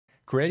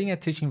creating a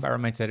teaching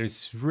environment that is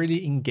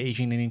really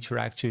engaging and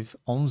interactive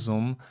on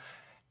Zoom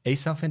is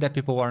something that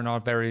people are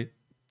not very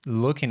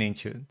looking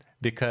into,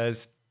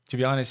 because to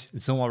be honest,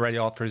 Zoom already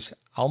offers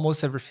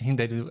almost everything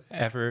that you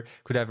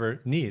could ever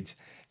need.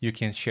 You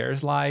can share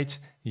slides,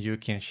 you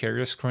can share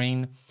your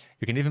screen,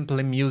 you can even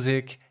play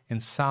music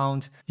and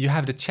sound. You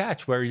have the chat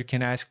where you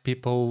can ask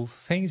people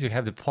things, you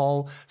have the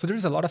poll. So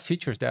there's a lot of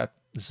features that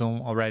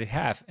Zoom already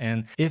have.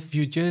 And if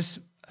you just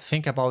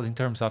think about in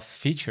terms of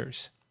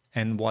features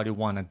and what you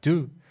want to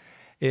do,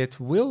 it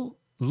will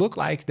look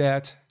like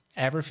that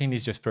everything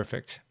is just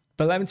perfect.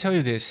 But let me tell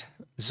you this,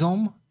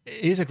 Zoom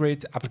is a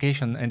great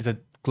application and it's a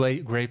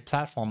great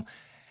platform,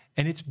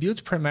 and it's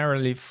built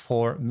primarily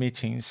for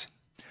meetings.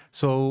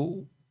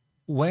 So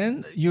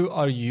when you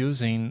are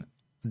using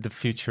the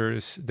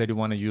features that you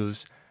want to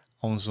use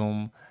on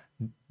Zoom,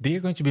 they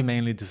are going to be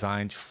mainly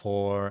designed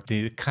for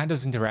the kind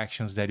of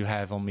interactions that you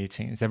have on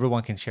meetings.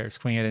 Everyone can share a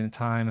screen at any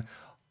time.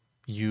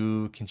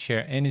 You can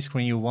share any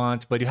screen you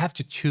want, but you have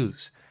to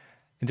choose.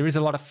 And there is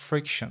a lot of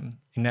friction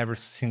in every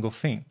single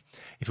thing.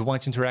 If you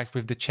want to interact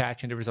with the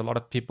chat and there is a lot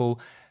of people,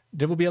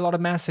 there will be a lot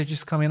of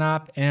messages coming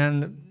up, and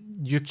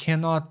you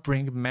cannot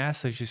bring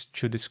messages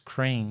to the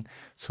screen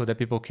so that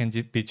people can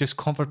be just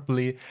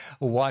comfortably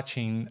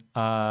watching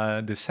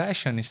the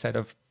session instead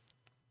of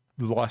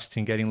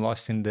getting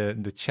lost in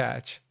the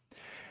chat.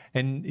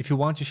 And if you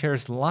want to share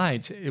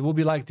slides, it will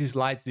be like these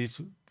slides,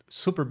 this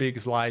super big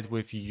slide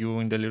with you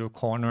in the little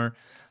corner,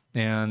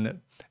 and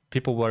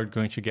people were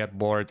going to get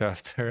bored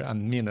after a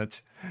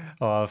minute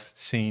of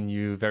seeing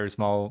you very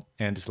small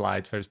and the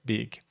slide very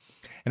big.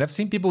 And I've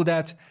seen people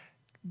that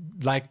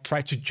like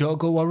try to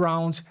juggle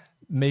around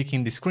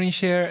making the screen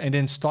share and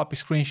then stop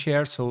screen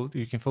share so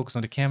you can focus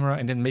on the camera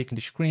and then making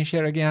the screen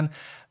share again.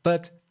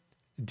 But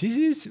this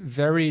is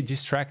very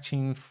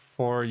distracting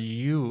for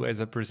you as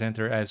a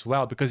presenter as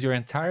well, because your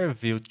entire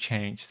view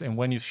changed. And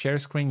when you share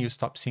screen, you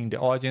stop seeing the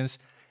audience.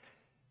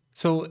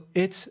 So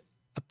it's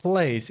a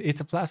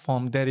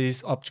platform that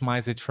is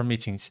optimized for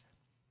meetings.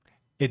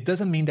 It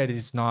doesn't mean that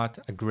it's not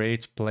a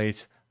great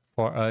place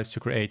for us to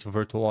create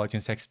virtual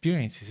audience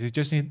experiences. It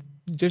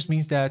just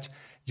means that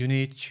you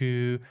need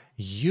to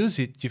use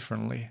it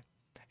differently.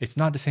 It's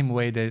not the same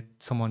way that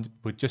someone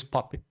would just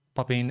pop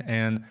in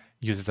and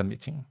use as a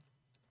meeting.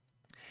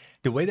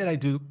 The way that I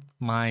do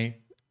my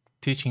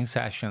teaching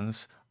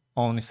sessions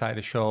on Inside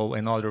the Show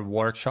and other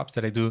workshops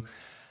that I do,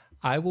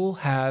 I will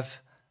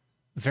have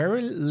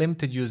very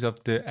limited use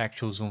of the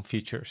actual Zoom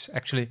features.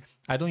 Actually,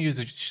 I don't use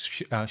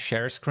the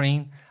share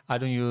screen. I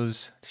don't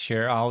use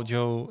share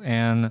audio,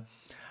 and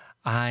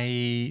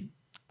I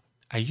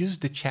use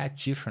the chat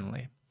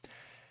differently.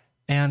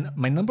 And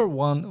my number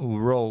one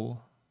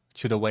role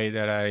to the way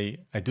that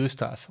I do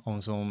stuff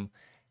on Zoom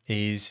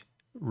is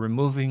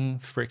removing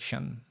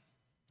friction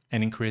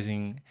and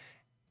increasing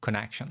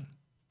connection.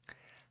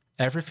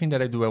 Everything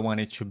that I do, I want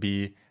it to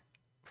be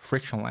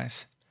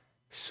frictionless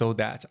so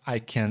that I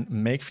can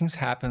make things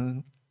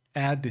happen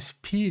at the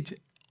speed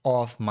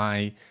of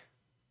my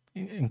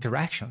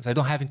interactions. I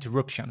don't have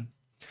interruption.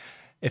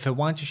 If I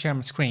want to share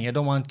my screen, I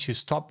don't want to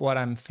stop what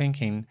I'm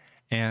thinking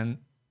and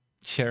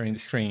sharing the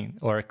screen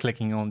or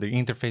clicking on the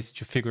interface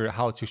to figure out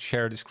how to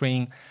share the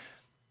screen.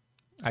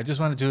 I just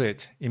want to do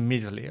it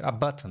immediately. A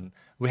button.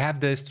 We have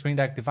the Stream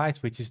Deck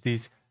device, which is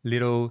it's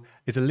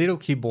a little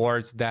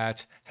keyboard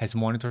that has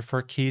monitor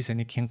for keys,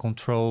 and it can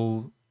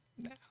control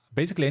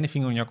basically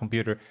anything on your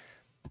computer.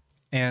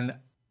 And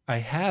I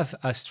have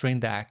a Stream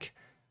Deck,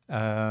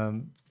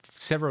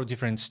 several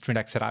different Stream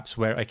Deck setups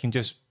where I can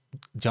just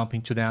jump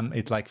into them.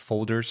 It's like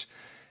folders.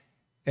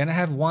 And I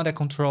have one that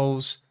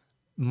controls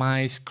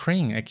my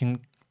screen. I can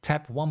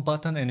tap one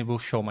button and it will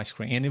show my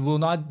screen, and it will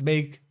not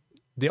make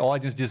the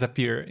audience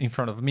disappear in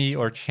front of me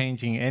or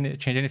change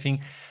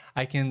anything.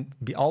 I can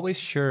be always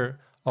sure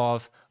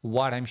of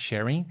what I'm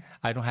sharing.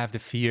 I don't have the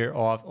fear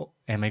of, oh,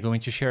 am I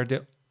going to share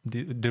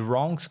the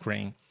wrong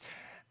screen?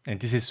 And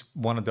this is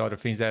one of the other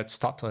things that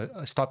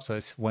stops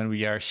us when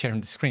we are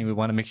sharing the screen. We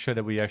want to make sure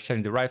that we are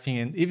sharing the right thing.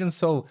 And even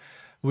so,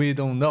 we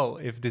don't know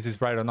if this is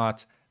right or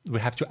not. We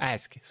have to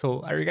ask.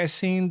 So are you guys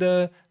seeing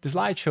the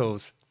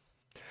slideshows?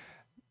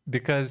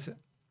 Because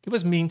it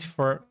was meant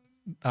for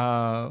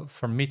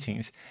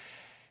meetings.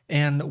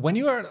 And when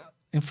you are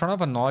in front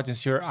of an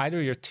audience,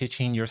 you're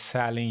teaching, you're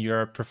selling,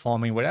 you're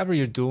performing, whatever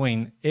you're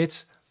doing,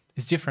 it's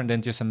different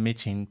than just a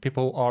meeting.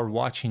 People are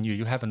watching you.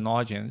 You have an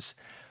audience.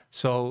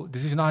 So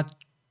this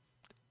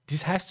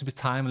has to be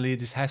timely.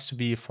 This has to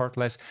be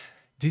effortless.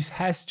 This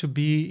has to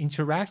be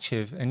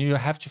interactive, and you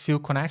have to feel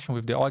connection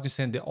with the audience,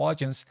 and the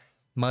audience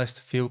must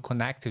feel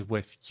connected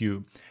with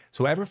you.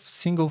 So every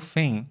single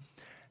thing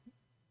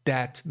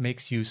that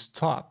makes you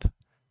stop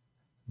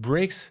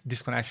breaks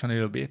this connection a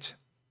little bit.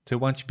 So you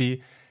want to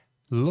be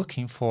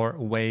looking for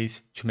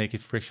ways to make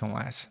it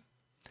frictionless.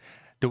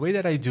 The way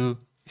that I do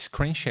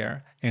screen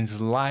share and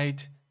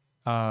slides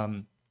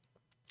on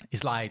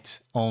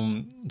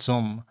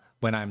Zoom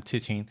when I'm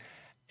teaching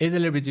is a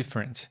little bit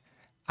different.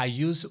 I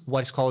use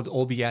what is called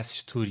OBS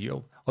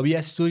Studio.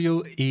 OBS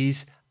Studio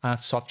is a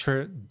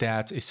software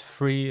that is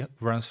free,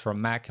 runs for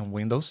Mac and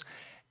Windows.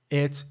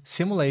 It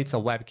simulates a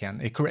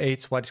webcam. It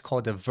creates what is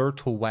called a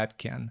virtual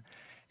webcam.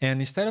 And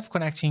instead of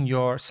selecting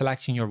your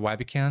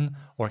webcam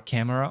or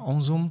camera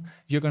on Zoom,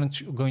 you're going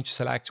to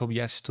select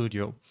OBS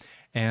Studio.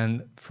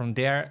 And from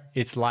there,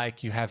 it's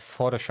like you have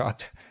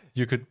Photoshop.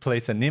 You could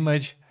place an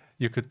image,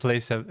 you could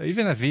place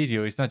even a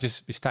video. It's not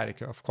just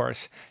static, of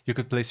course. You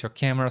could place your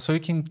camera. So you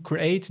can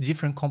create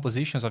different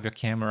compositions of your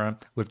camera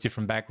with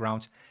different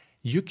backgrounds.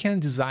 You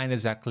can design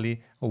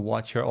exactly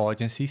what your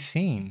audience is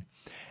seeing.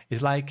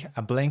 It's like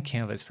a blank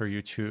canvas for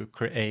you to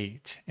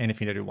create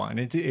anything that you want.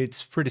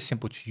 It's pretty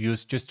simple to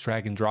use, just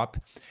drag and drop.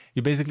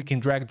 You basically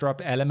can drag and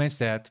drop elements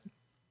that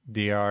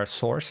they are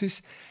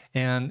sources,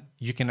 and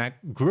you can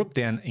group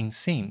them in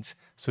scenes.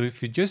 So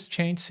if you just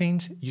change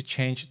scenes, you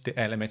change the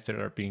elements that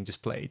are being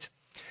displayed.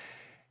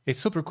 It's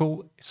super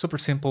cool, super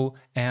simple,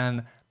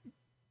 and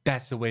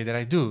that's the way that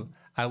I do.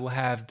 I will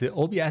have the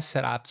OBS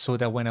set up so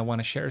that when I want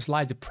to share a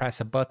slide, you press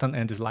a button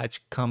and the slide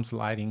comes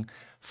sliding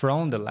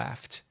from the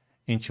left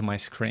into my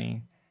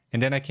screen.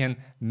 And then I can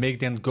make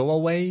them go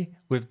away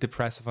with the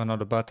press of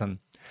another button.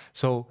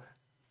 So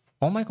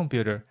on my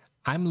computer,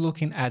 I'm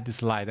looking at the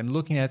slide. I'm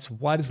looking at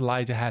what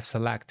slide I have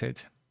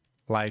selected,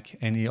 like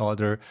any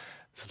other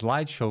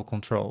slideshow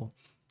control.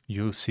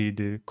 You see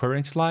the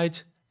current slide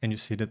and you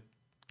see the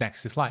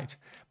next slide.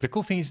 The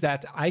cool thing is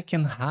that I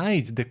can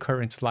hide the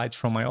current slide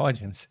from my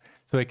audience.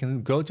 So I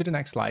can go to the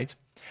next slide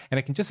and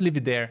I can just leave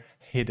it there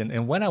hidden.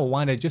 And when I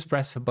want, I just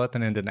press a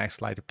button and the next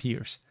slide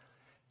appears.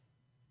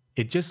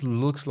 It just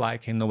looks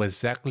like I know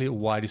exactly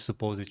what is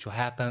supposed to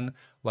happen,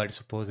 what is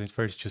supposed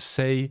first to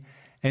say,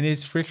 and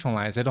it's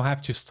frictionless. I don't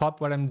have to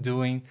stop what I'm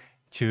doing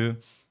to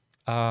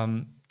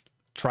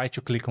try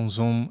to click on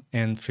Zoom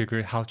and figure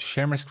out how to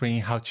share my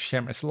screen, how to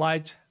share my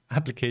slide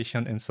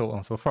application, and so on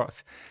and so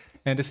forth.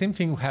 And the same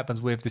thing happens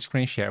with the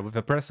screen share. With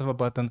the press of a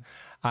button,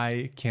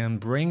 I can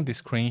bring the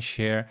screen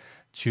share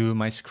to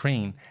my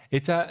screen.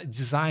 It's a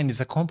design, it's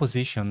a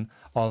composition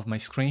of my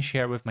screen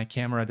share with my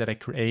camera that I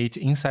create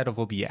inside of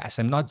OBS.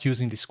 I'm not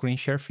using the screen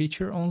share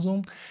feature on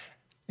Zoom,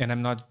 and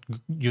I'm not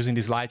using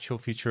the slideshow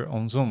feature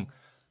on Zoom.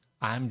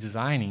 I'm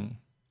designing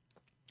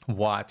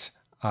what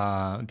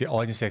the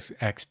audience is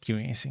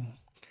experiencing.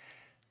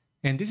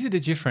 And this is the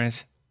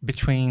difference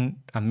between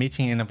a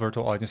meeting and a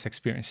virtual audience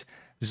experience.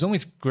 Zoom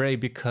is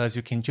great because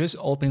you can just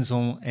open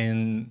Zoom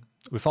and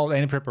without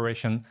any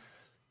preparation,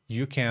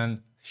 you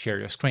can share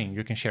your screen,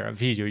 you can share a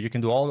video, you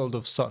can do all of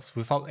those stuff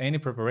without any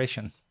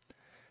preparation.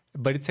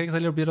 But it takes a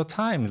little bit of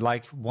time,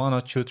 like 1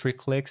 or 2, 3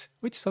 clicks,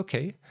 which is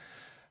okay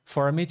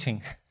for a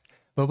meeting.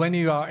 But when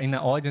you are in an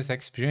audience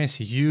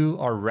experience, you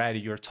are ready,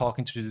 you're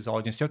talking to this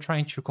audience, you're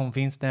trying to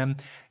convince them,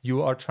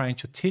 you are trying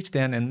to teach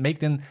them and make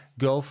them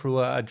go through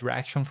a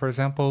direction, for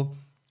example,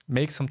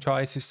 make some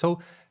choices. So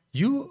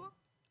you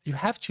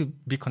have to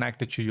be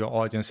connected to your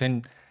audience,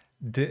 and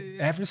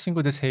every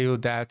single detail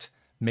that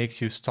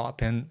makes you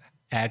stop and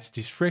adds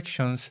these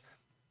frictions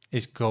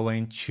is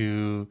going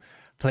to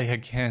play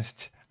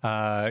against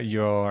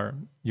your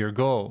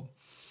goal.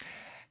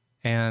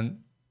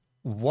 And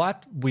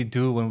what we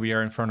do when we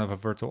are in front of a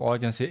virtual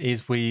audience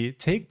is we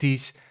take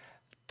this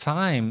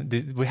time,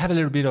 we have a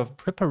little bit of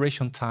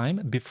preparation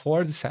time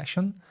before the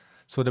session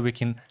so that we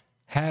can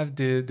have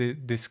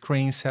the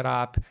screen set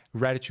up,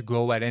 ready to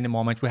go at any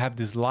moment. We have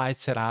the slide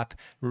set up,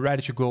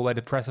 ready to go at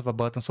the press of a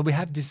button. So we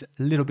have this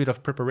little bit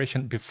of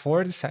preparation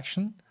before the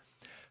session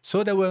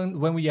so that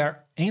when we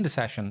are in the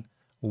session,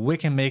 we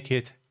can make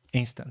it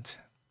instant.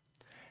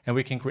 And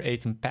we can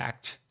create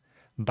impact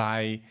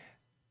by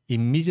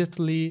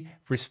immediately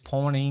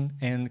responding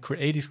and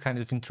create these kinds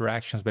of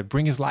interactions by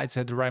bringing slides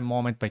at the right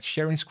moment, by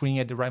sharing screen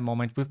at the right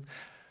moment.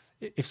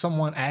 If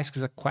someone asks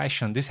a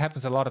question, this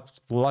happens a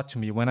lot to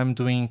me when I'm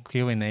doing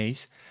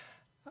Q&As.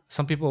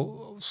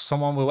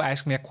 Someone will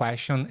ask me a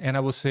question and I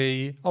will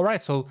say, all right,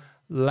 so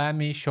let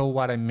me show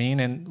what I mean.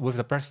 And with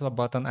the press of a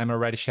button, I'm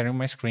already sharing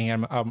my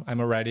screen. I'm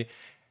already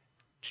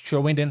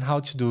showing them how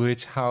to do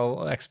it,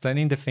 how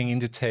explaining the thing in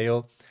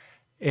detail.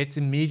 It's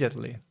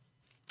immediately.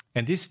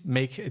 And this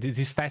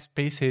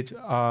fast-paced,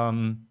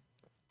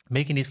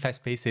 making it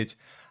fast-paced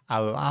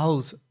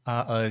allows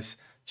us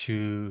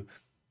to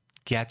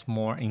get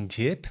more in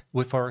deep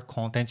with our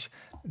content,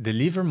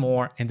 deliver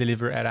more, and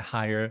deliver at a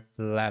higher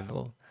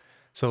level.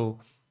 So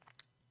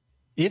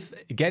if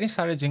getting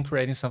started in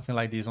creating something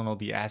like this on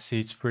OBS,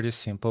 it's pretty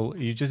simple.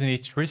 You just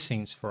need 3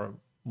 scenes for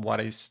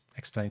what is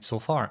explained so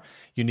far.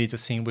 You need a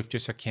scene with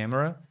just a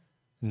camera,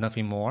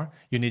 nothing more.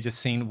 You need a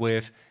scene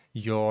with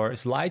your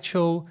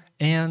slideshow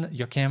and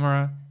your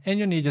camera, and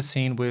you need a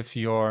scene with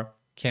your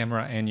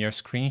camera and your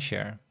screen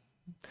share.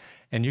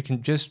 And you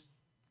can just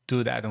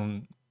do that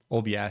on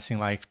OBS in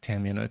like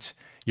 10 minutes.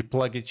 You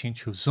plug it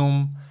into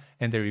Zoom,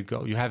 and there you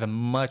go. You have a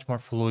much more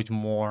fluid,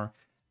 more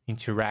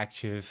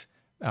interactive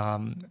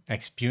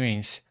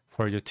experience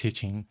for your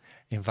teaching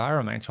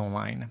environment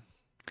online.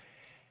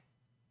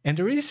 And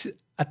there is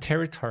a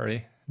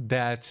territory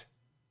that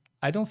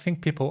I don't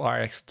think people are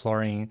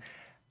exploring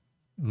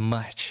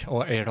much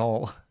or at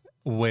all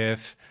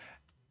with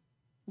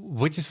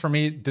which is for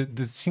me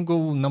the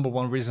single number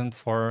one reason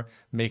for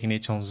making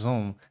it on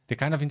Zoom, the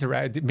kind of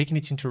making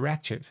it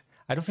interactive.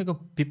 I don't think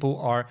people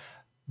are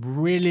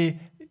really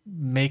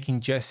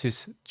making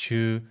justice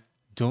to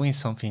doing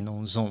something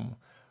on Zoom.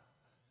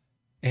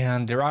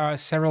 And there are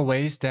several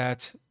ways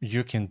that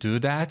you can do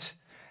that.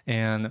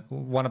 And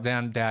one of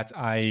them that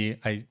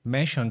I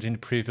mentioned in the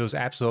previous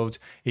episode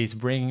is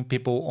bringing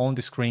people on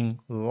the screen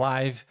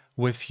live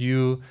with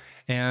you.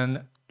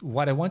 And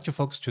what I want to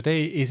focus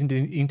today is in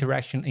the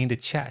interaction in the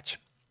chat.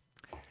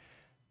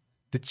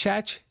 The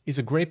chat is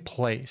a great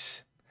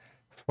place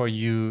for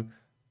you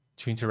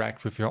to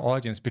interact with your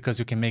audience because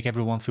you can make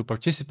everyone feel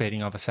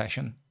participating of a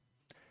session.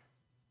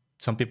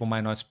 Some people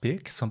might not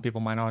speak, some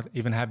people might not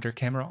even have their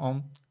camera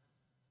on,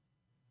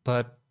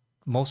 but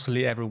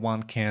mostly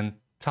everyone can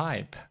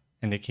type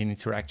and they can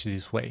interact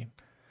this way.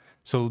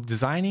 So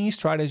designing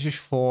strategies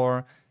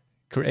for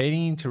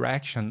creating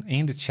interaction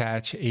in the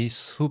chat is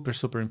super,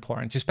 super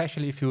important,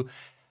 especially if you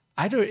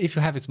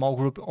have a small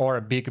group or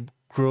a big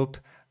group,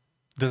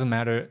 doesn't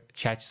matter,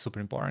 chat is super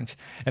important.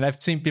 And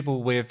I've seen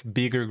people with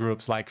bigger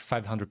groups like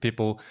 500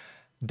 people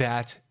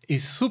that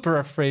is super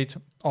afraid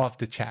of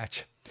the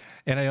chat.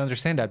 And I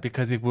understand that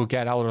because it will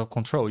get out of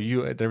control.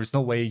 There is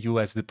no way you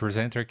as the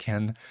presenter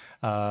can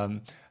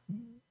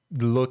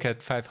look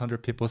at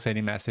 500 people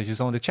sending messages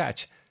on the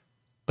chat.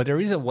 But there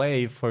is a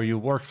way for you,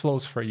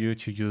 workflows for you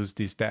to use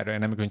this better.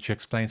 And I'm going to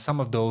explain some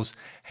of those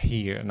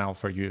here now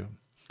for you.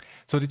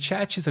 So the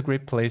chat is a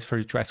great place for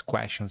you to ask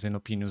questions and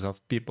opinions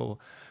of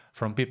people,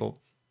 from people.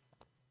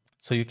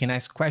 So you can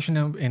ask question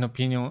and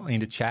opinion in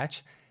the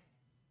chat.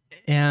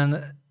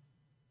 And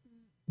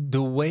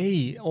the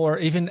way, or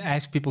even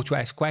ask people to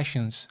ask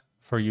questions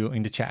for you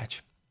in the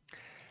chat.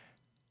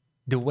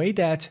 The way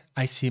that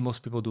I see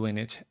most people doing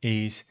it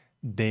is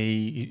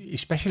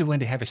especially when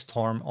they have a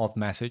storm of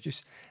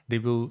messages, they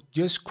will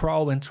just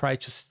scroll and try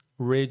to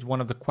read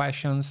one of the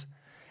questions,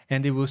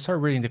 and they will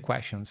start reading the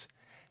questions.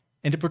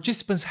 And the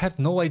participants have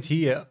no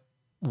idea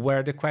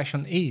where the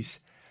question is.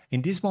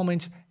 In this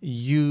moment,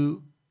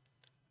 you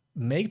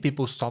make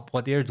people stop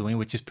what they're doing,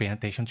 which is paying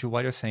attention to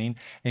what you're saying,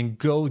 and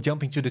go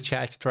jump into the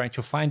chat trying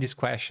to find this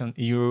question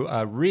you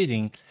are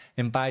reading.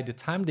 And by the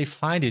time they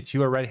find it,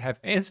 you already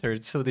have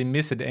answered, so they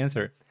missed the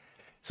answer.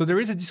 So there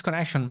is a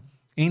disconnection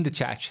in the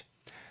chat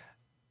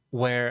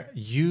where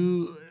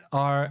you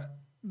are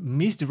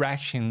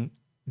misdirecting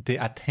the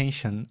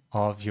attention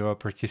of your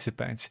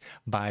participants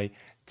by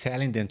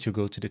telling them to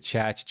go to the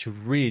chat to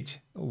read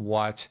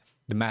what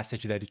the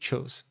message that you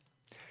chose.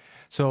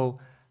 So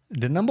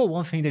the number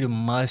one thing that you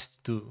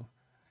must do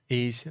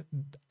is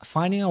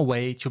finding a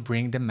way to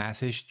bring the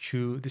message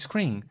to the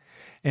screen.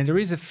 And there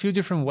is a few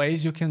different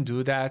ways you can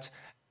do that.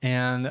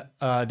 And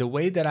the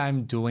way that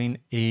I'm doing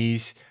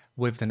is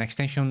with an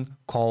extension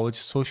called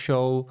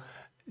Social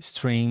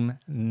Stream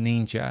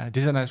Ninja.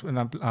 This is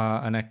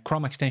a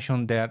Chrome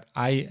extension that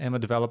I am a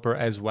developer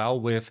as well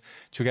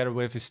together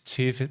with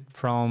Steve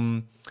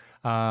from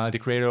the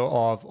creator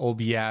of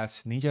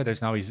OBS Ninja.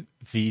 There's now is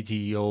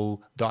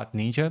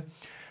VDO.ninja.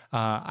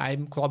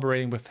 I'm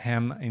collaborating with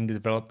him in the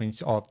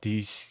development of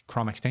this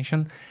Chrome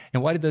extension.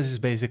 And what it does is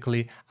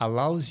basically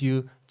allows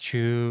you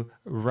to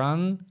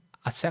run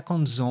a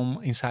second Zoom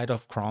inside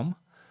of Chrome,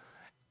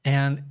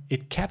 and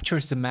it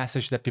captures the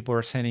message that people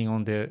are sending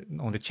on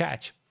the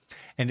chat.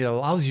 And it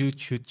allows you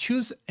to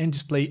choose and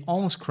display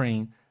on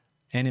screen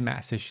any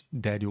message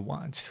that you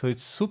want. So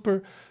it's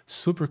super,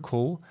 super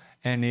cool.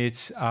 And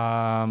it's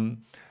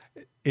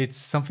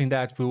something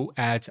that will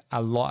add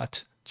a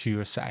lot to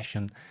your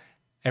session.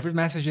 Every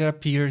message that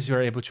appears,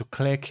 you're able to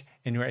click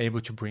and you're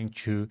able to bring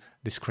to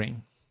the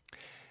screen.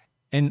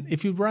 And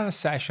if you run a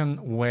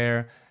session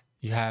where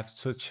you have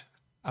such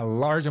a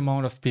large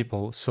amount of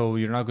people, so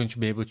you're not going to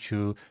be able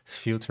to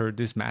filter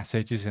these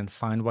messages and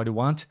find what you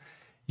want,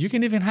 you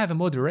can even have a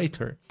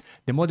moderator.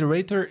 The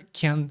moderator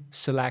can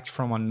select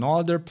from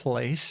another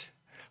place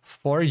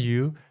for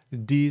you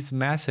these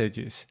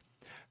messages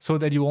so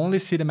that you only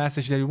see the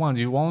message that you want.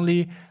 You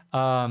only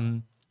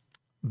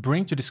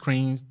bring to the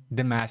screen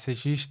the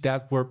messages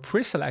that were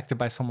pre-selected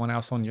by someone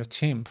else on your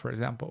team, for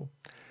example.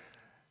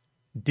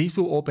 This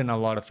will open a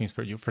lot of things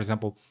for you. For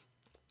example,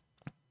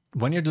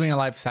 when you're doing a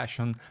live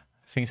session,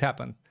 things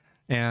happen.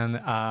 And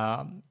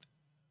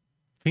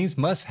things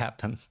must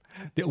happen.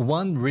 The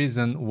one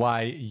reason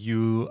why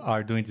you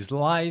are doing this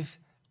live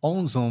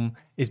on Zoom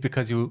is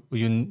because you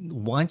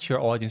want your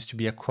audience to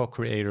be a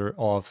co-creator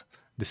of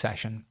the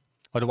session.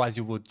 Otherwise,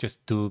 you would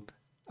just do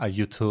a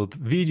YouTube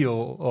video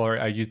or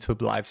a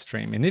YouTube live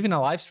stream. And even a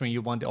live stream,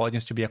 you want the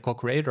audience to be a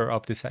co-creator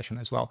of the session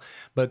as well.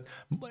 But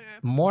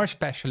more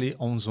especially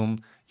on Zoom,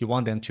 you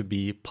want them to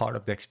be part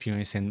of the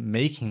experience and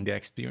making the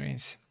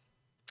experience.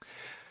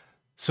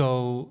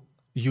 So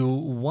you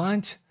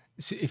want,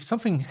 if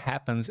something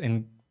happens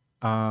and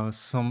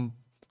some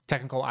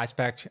technical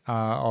aspect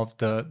of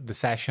the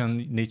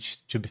session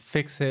needs to be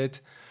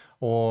fixed,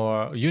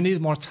 or you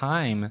need more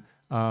time,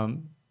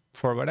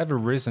 for whatever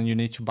reason, you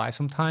need to buy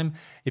some time.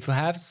 If you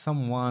have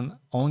someone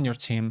on your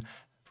team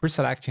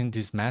pre-selecting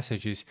these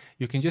messages,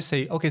 you can just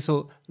say, okay,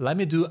 so let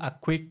me do a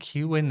quick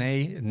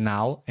Q&A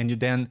now, and you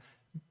then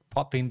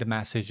pop in the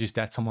messages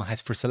that someone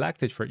has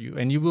pre-selected for you.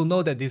 And you will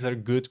know that these are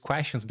good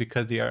questions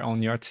because they are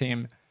on your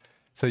team.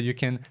 So you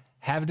can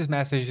have these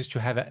messages to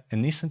have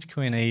an instant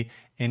Q&A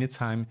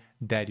anytime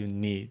that you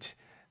need.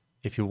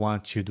 If you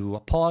want to do a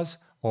pause,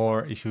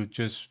 or if you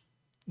just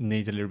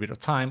need a little bit of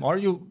time, or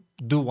you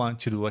do want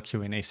to do a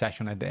Q&A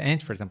session at the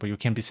end, for example, you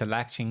can be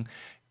selecting,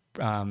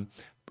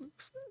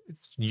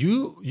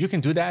 you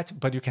can do that,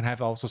 but you can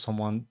have also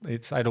someone,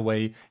 it's either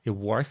way it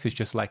works. It's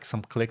just like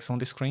some clicks on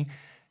the screen.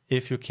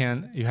 If you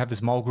have a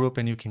small group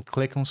and you can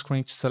click on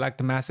screen to select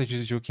the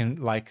messages, you can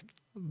like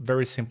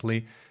very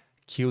simply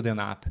queue them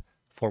up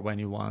for when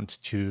you want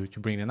to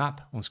bring them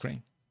up on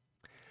screen.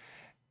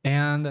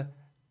 And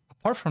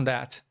apart from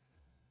that,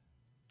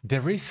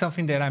 there is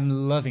something that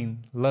I'm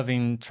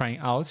loving trying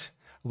out,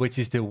 which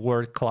is the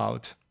word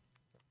cloud.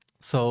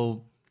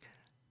 So,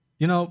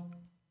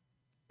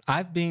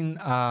 I've been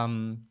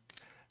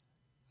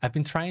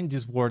trying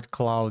this word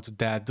cloud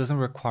that doesn't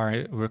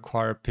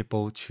require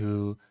people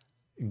to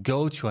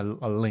go to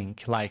a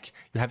link. Like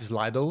you have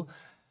Slido,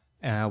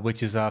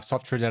 which is a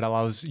software that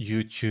allows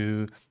you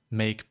to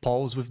make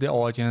polls with the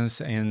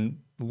audience and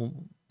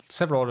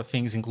several other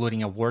things,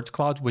 including a word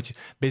cloud, which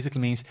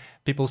basically means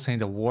people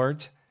send a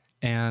word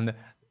and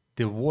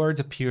the word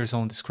appears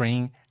on the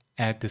screen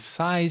at the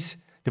size.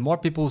 The more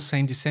people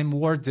saying the same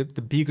word,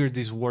 the bigger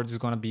this word is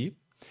going to be.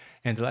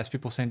 And the less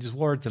people send this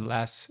word, the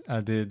less,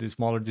 the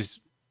smaller this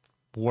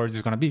word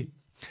is going to be.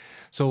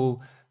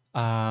 So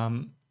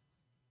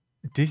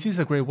this is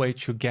a great way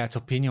to get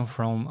opinion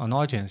from an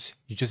audience.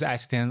 You just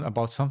ask them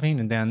about something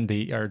and then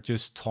they are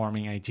just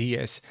storming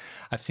ideas.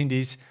 I've seen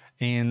this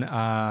in,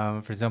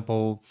 for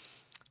example,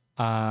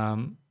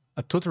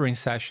 a tutoring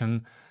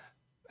session,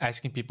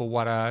 asking people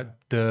what are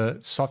the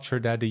software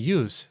that they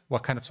use,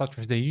 what kind of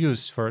software they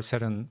use for a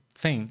certain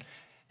thing.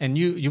 And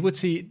you would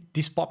see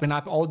this popping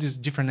up, all these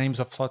different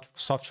names of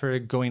software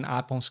going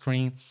up on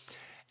screen.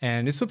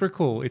 And it's super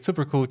cool. It's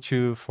super cool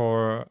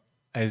for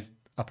as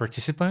a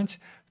participant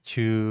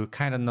to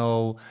kind of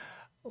know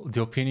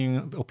the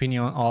opinion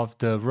of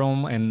the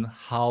room and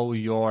how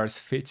yours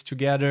fits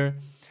together.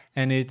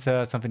 And it's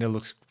something that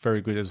looks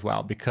very good as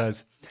well,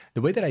 because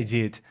the way that I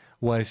did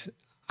was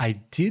I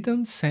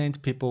didn't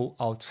send people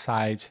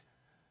outside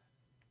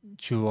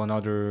to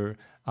another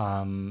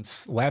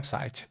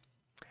website.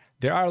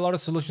 There are a lot of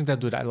solutions that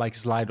do that, like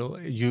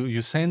Slido.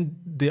 You send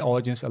the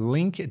audience a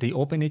link, they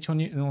open it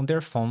on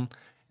their phone,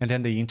 and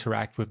then they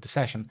interact with the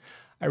session.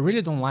 I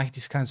really don't like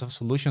these kinds of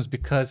solutions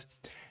because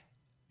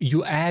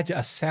you add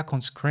a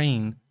second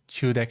screen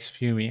to the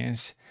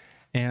experience,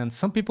 and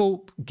some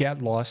people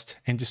get lost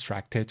and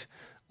distracted.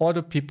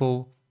 Other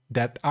people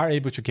that are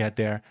able to get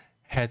there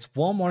has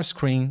one more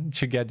screen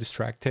to get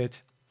distracted.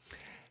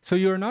 So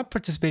you're not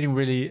participating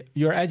really,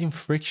 you're adding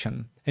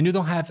friction, and you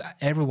don't have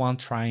everyone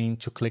trying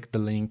to click the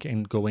link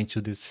and go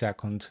into this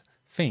second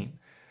thing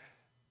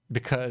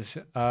because,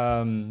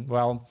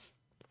 well,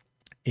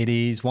 it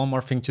is one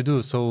more thing to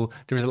do. So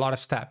there's a lot of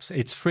steps.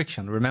 It's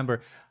friction.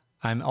 Remember,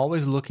 we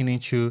always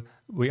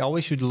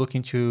should look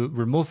into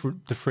remove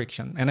the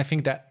friction. And I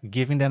think that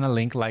giving them a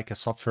link like a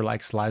software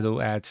like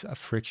Slido adds a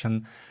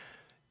friction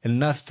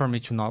enough for me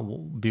to not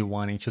be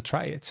wanting to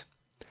try it.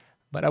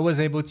 But I was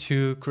able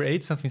to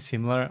create something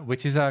similar,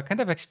 which is a kind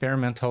of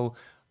experimental,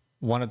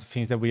 one of the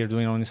things that we are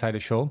doing on Inside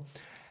the Show.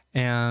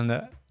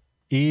 And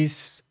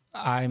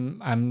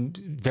I'm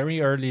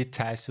very early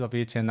tests of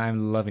it and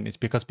I'm loving it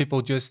because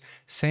people just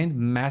send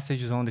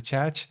messages on the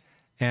chat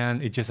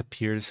and it just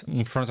appears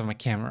in front of my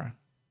camera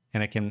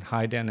and I can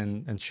hide them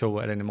and show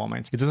at any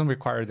moment. It doesn't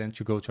require them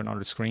to go to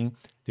another screen.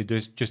 They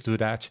just do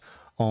that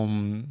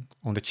on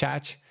the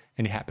chat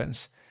and it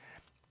happens.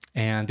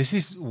 And this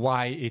is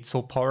why it's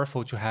so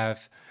powerful to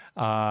have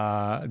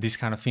these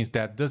kind of things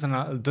that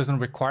doesn't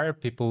require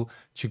people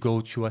to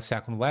go to a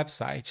second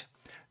website.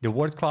 The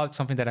word cloud,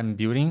 something that I'm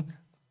building,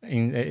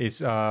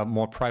 is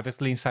more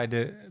privately inside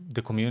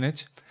the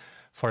community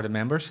for the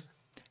members.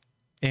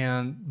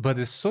 But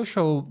the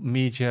social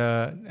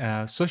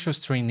media, Social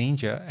Stream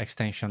Ninja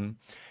extension,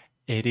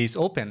 it is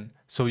open,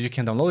 so you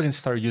can download and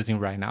start using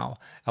right now.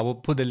 I will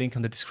put the link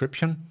in the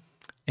description,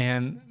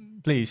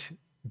 and please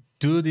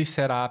do this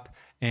setup,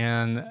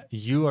 and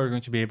you are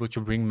going to be able to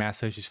bring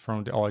messages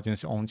from the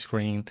audience on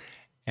screen,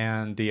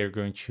 and they are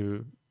going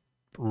to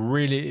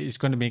it's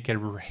going to make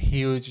a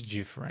huge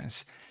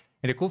difference.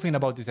 And the cool thing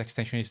about this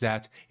extension is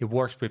that it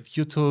works with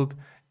YouTube,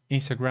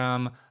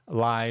 Instagram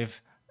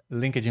Live,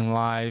 LinkedIn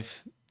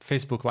Live,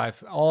 Facebook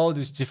Live, all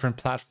these different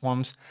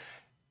platforms.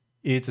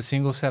 It's a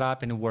single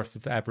setup and it works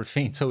with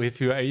everything. So if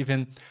you are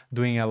even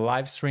doing a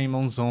live stream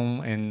on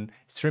Zoom and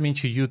streaming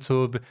to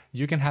YouTube,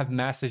 you can have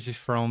messages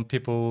from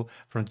people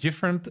from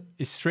different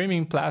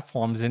streaming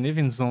platforms and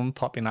even Zoom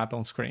popping up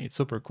on screen. It's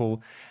super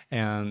cool.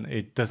 And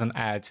it doesn't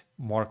add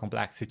more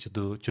complexity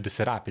to the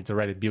setup. It's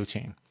already built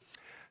in.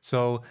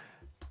 So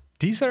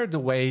these are the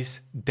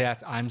ways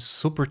that I'm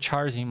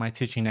supercharging my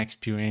teaching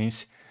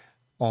experience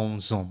on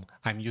Zoom.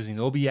 I'm using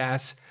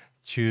OBS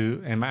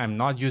and I'm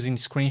not using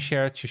screen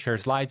share to share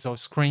slides or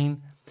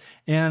screen.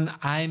 And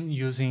I'm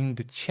using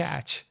the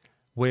chat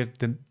with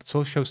the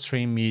social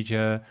stream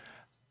media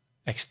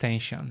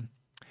extension.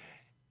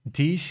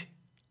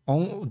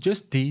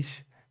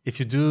 If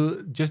you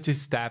do just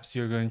these steps,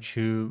 you're going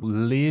to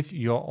leave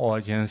your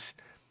audience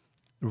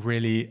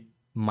really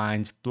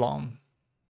mind blown.